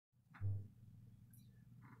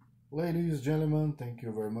Ladies, gentlemen, thank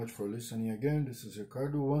you very much for listening again. This is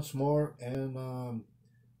Ricardo once more, and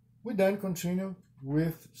we then continue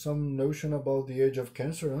with some notion about the age of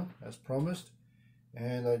Cancer, as promised.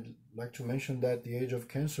 And I'd like to mention that the age of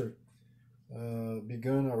Cancer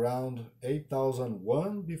began around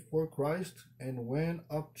 8001 before Christ and went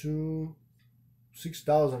up to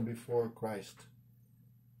 6000 before Christ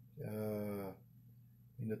in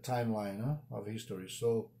the timeline of history.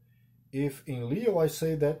 So, if in Leo I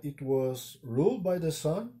say that it was ruled by the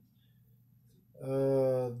sun,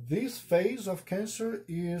 this phase of Cancer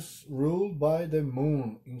is ruled by the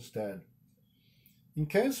moon instead. In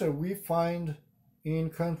Cancer, we find in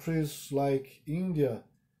countries like India,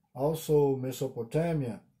 also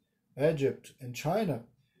Mesopotamia, Egypt, and China,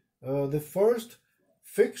 the first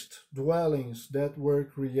fixed dwellings that were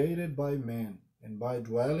created by man. And by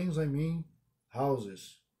dwellings, I mean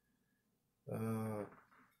houses.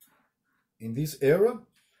 In this era,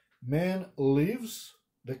 man leaves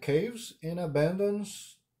the caves and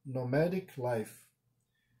abandons nomadic life.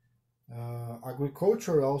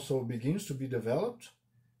 Agriculture also begins to be developed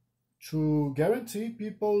to guarantee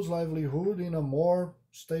people's livelihood in a more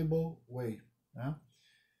stable way.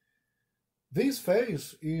 This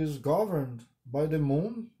phase is governed by the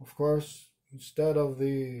moon, of course, instead of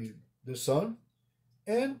the sun,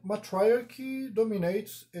 and matriarchy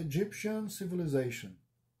dominates Egyptian civilization.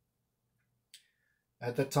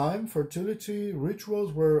 At the time, fertility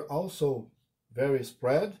rituals were also very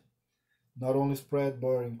spread, not only spread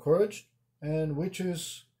but encouraged, and which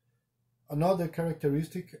is another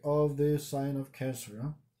characteristic of the sign of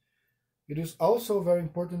Cancer. It is also very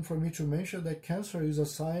important for me to mention that Cancer is a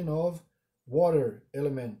sign of water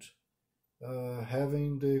element,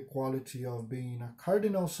 having the quality of being a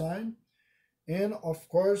cardinal sign, and of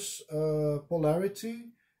course polarity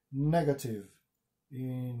negative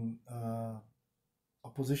in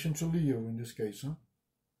opposition to Leo in this case.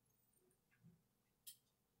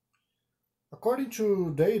 According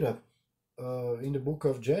to data in the book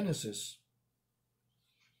of Genesis,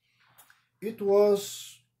 it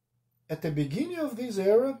was at the beginning of this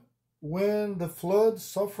era when the flood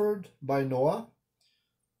suffered by Noah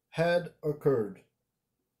had occurred.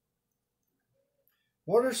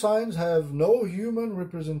 Water signs have no human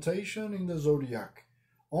representation in the zodiac.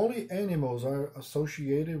 Only animals are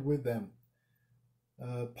associated with them.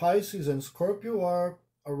 Pisces and Scorpio are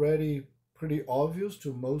already pretty obvious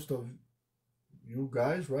to most of you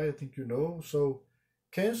guys, right? I think you know. So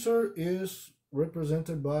Cancer is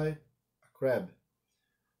represented by a crab.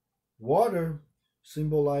 Water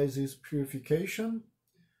symbolizes purification,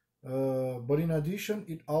 but in addition,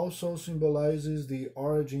 it also symbolizes the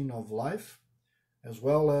origin of life, as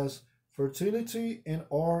well as fertility and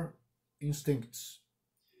our instincts.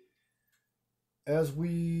 As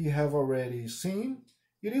we have already seen,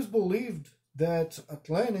 it is believed that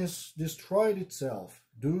Atlantis destroyed itself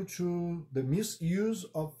due to the misuse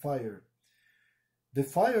of fire. The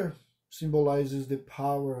fire symbolizes the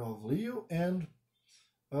power of Leo, and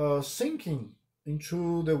sinking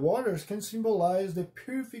into the waters can symbolize the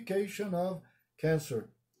purification of Cancer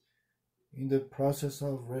in the process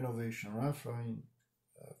of renovation, right? From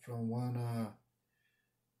one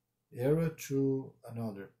era to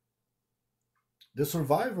another. The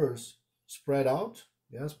survivors spread out,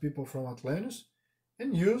 yes, people from Atlantis,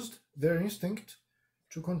 and used their instinct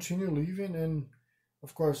to continue living and,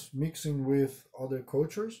 of course, mixing with other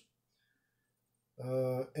cultures.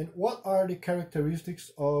 And what are the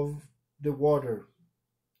characteristics of the water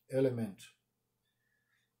element?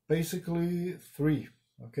 Basically three,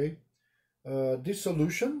 okay?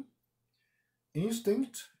 Dissolution,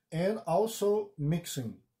 instinct, and also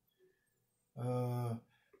mixing.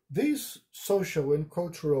 This social and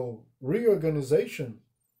cultural reorganization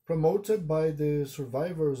promoted by the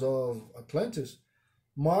survivors of Atlantis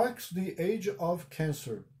marks the age of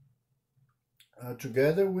Cancer,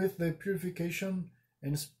 together with the purification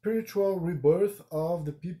and spiritual rebirth of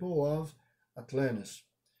the people of Atlantis.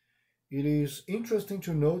 It is interesting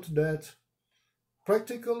to note that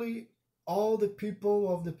practically all the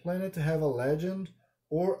people of the planet have a legend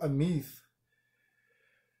or a myth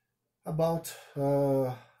about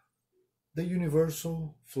the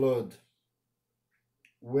universal flood,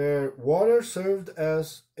 where water served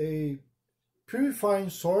as a purifying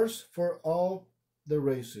source for all the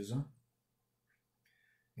races.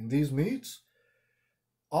 In these myths,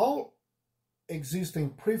 all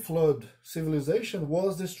existing pre-flood civilization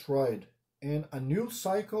was destroyed and a new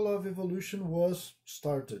cycle of evolution was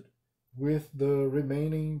started with the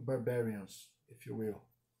remaining barbarians, if you will.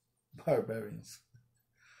 Barbarians.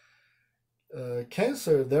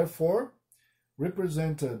 Cancer, therefore,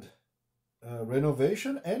 represented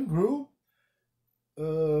renovation and grew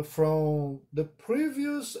from the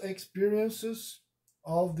previous experiences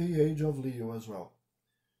of the age of Leo as well,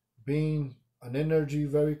 being an energy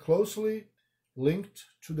very closely linked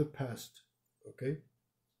to the past. Okay,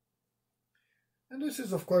 and this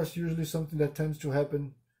is of course usually something that tends to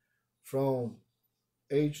happen from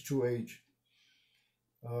age to age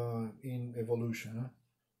in evolution. Huh?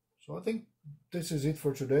 So I think this is it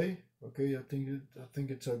for today. Okay, I think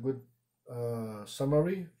it's a good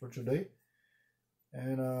summary for today.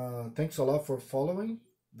 And thanks a lot for following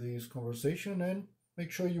this conversation, and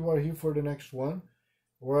make sure you are here for the next one,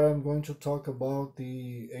 where I'm going to talk about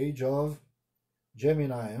the age of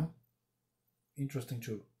Gemini. Huh? Interesting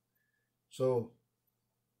too. So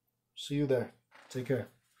see you there. Take care.